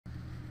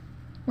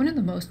One of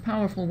the most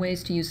powerful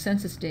ways to use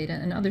census data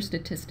and other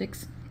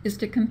statistics is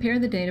to compare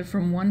the data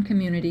from one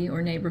community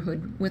or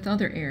neighborhood with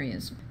other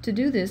areas. To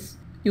do this,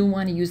 you'll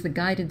want to use the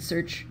guided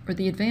search or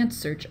the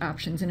advanced search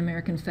options in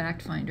American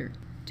Factfinder.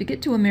 To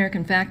get to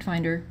American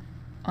Factfinder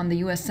on the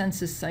U.S.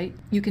 Census site,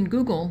 you can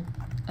Google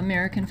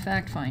American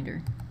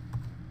Factfinder,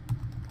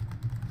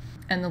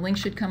 and the link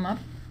should come up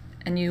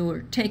and you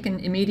are taken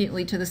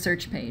immediately to the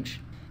search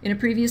page. In a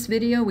previous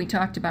video, we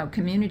talked about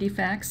community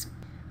facts,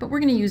 but we're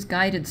going to use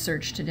guided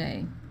search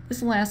today.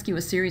 This will ask you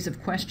a series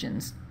of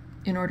questions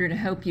in order to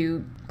help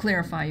you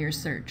clarify your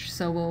search.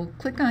 So we'll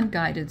click on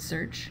guided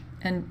search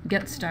and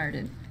get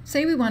started.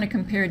 Say we want to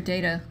compare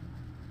data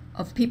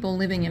of people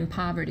living in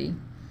poverty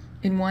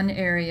in one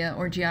area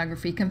or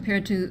geography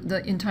compared to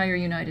the entire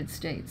United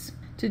States.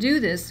 To do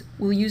this,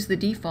 we'll use the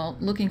default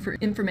looking for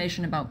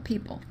information about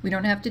people. We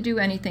don't have to do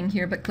anything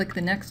here but click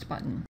the next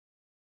button.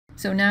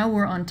 So now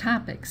we're on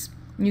topics.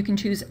 You can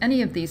choose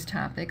any of these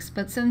topics,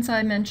 but since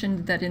I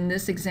mentioned that in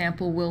this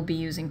example we'll be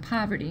using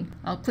poverty,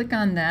 I'll click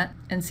on that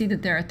and see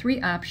that there are 3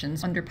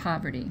 options under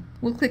poverty.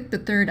 We'll click the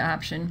third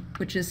option,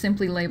 which is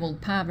simply labeled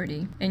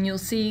poverty, and you'll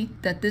see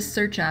that this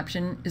search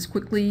option is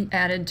quickly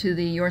added to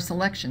the Your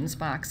Selections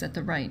box at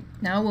the right.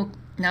 Now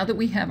that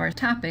we have our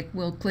topic,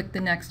 we'll click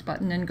the next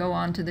button and go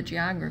on to the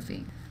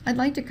geography. I'd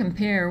like to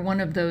compare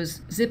one of those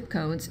zip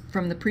codes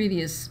from the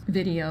previous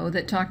video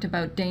that talked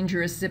about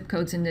dangerous zip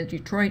codes in the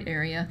Detroit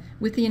area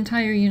with the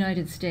entire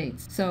United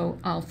States. So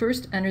I'll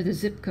first enter the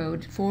zip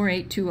code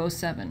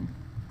 48207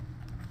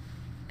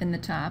 in the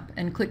top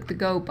and click the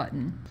Go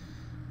button.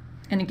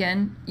 And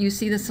again, you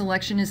see the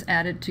selection is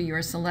added to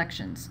your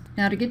selections.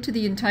 Now to get to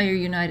the entire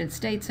United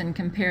States and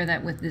compare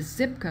that with this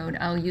zip code,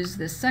 I'll use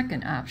this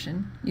second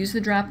option. Use the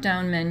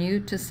drop-down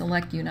menu to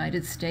select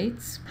United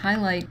States,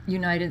 highlight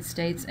United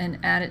States, and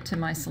add it to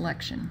my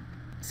selection.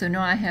 So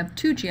now I have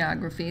 2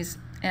 geographies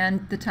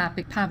and the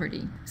topic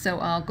poverty. So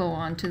I'll go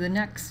on to the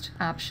next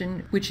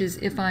option, which is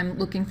if I'm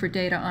looking for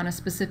data on a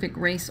specific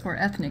race or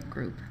ethnic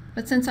group.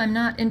 But since I'm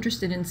not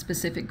interested in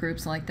specific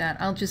groups like that,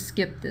 I'll just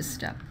skip this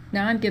step.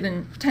 Now I'm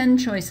given 10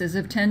 choices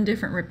of 10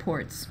 different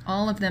reports.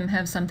 All of them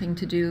have something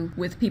to do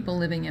with people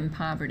living in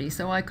poverty,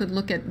 so I could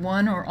look at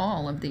one or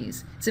all of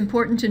these. It's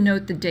important to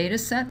note the data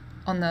set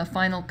on the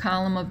final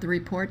column of the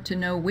report to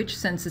know which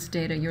census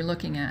data you're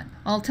looking at.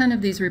 All 10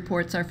 of these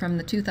reports are from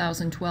the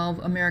 2012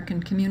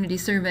 American Community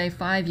Survey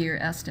 5-year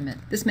estimate.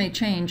 This may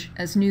change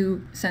as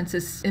new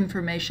census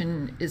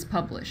information is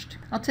published.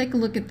 I'll take a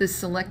look at this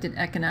selected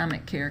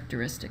economic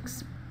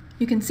characteristics.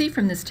 You can see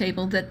from this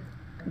table that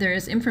there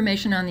is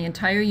information on the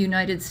entire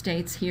United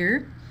States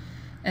here,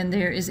 and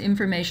there is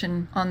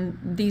information on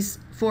these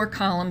 4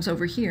 columns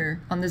over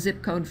here on the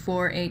zip code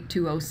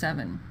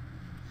 48207.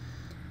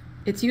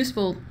 It's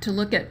useful to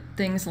look at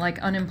things like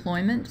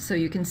unemployment, so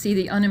you can see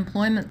the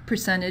unemployment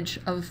percentage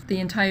of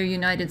the entire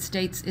United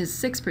States is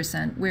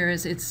 6%,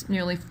 whereas it's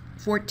nearly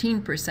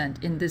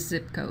 14% in this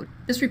zip code.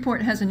 This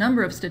report has a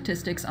number of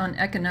statistics on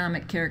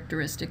economic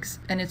characteristics,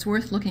 and it's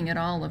worth looking at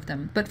all of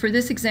them. But for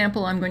this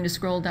example, I'm going to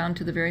scroll down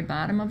to the very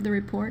bottom of the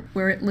report,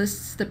 where it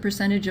lists the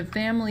percentage of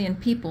family and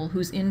people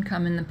whose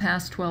income in the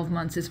past 12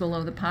 months is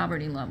below the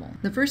poverty level.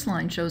 The first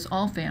line shows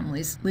all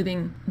families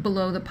living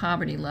below the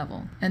poverty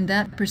level, and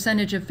that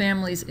percentage of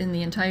families in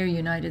the entire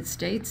United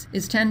States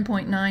is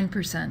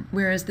 10.9%,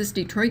 whereas this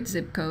Detroit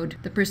zip code,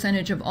 the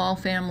percentage of all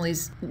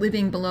families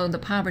living below the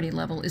poverty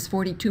level is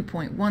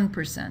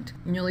 42.1%,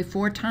 nearly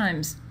 4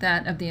 times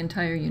that of the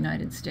entire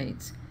United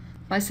States.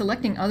 By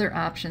selecting other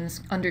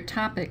options under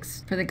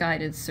topics for the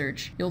guided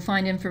search, you'll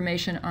find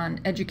information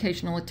on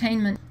educational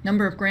attainment,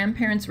 number of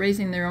grandparents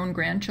raising their own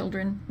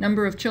grandchildren,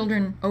 number of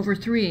children over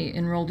 3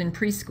 enrolled in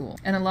preschool,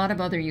 and a lot of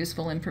other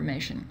useful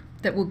information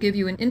that will give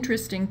you an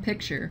interesting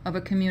picture of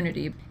a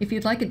community. If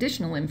you'd like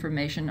additional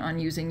information on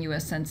using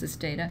U.S. Census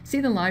data,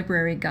 see the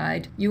library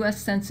guide,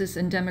 U.S. Census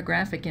and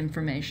Demographic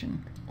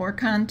Information, or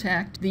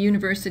contact the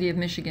University of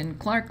Michigan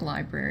Clark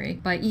Library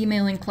by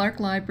emailing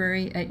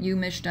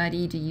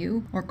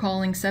clarklibrary@umich.edu or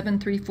calling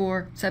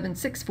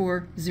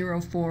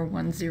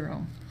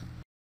 734-764-0410.